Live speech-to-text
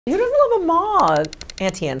Who doesn't love a mall?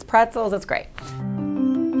 Auntie Anne's pretzels, it's great.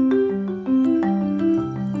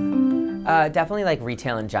 Definitely like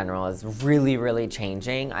retail in general is really, really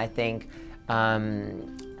changing. I think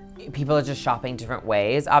people are just shopping different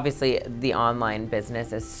ways. Obviously, the online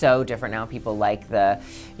business is so different now. People like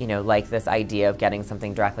like this idea of getting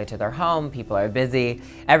something directly to their home. People are busy.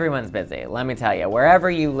 Everyone's busy. Let me tell you, wherever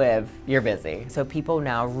you live, you're busy. So people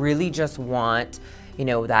now really just want,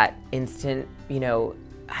 that instant,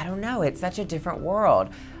 I don't know, it's such a different world.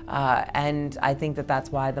 And I think that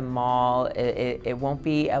that's why the mall, it won't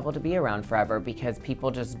be able to be around forever because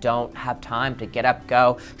people just don't have time to get up,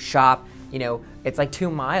 go, shop. It's like 2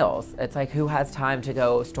 miles. It's like who has time to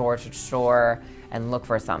go store to store and look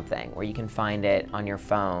for something where you can find it on your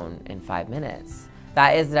phone in 5 minutes?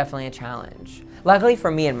 That is definitely a challenge. Luckily for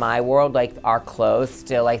me in my world, like our clothes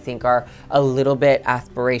still I think are a little bit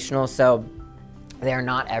aspirational, so they're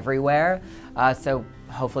not everywhere. So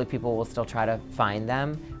hopefully people will still try to find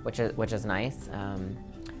them, which is nice.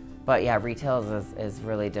 But yeah, retail is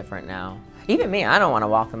really different now. Even me, I don't want to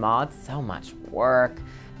walk the mall. It's so much work.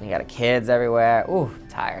 And you got kids everywhere. Ooh,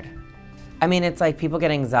 tired. I mean, it's like people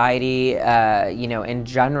get anxiety, in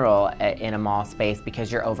general in a mall space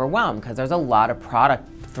because you're overwhelmed because there's a lot of product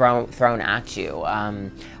thrown at you,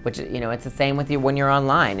 which, it's the same with you when you're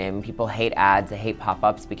online, and people hate ads, they hate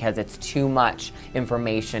pop-ups because it's too much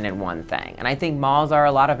information in one thing. And I think malls are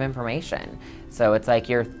a lot of information. So it's like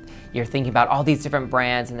you're thinking about all these different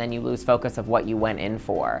brands and then you lose focus of what you went in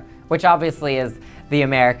for, which obviously is the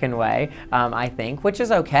American way, I think, which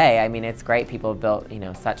is okay. I mean, it's great people have built,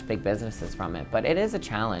 such big businesses from it, but it is a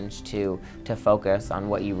challenge to focus on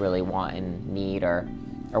what you really want and need or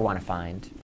want to find.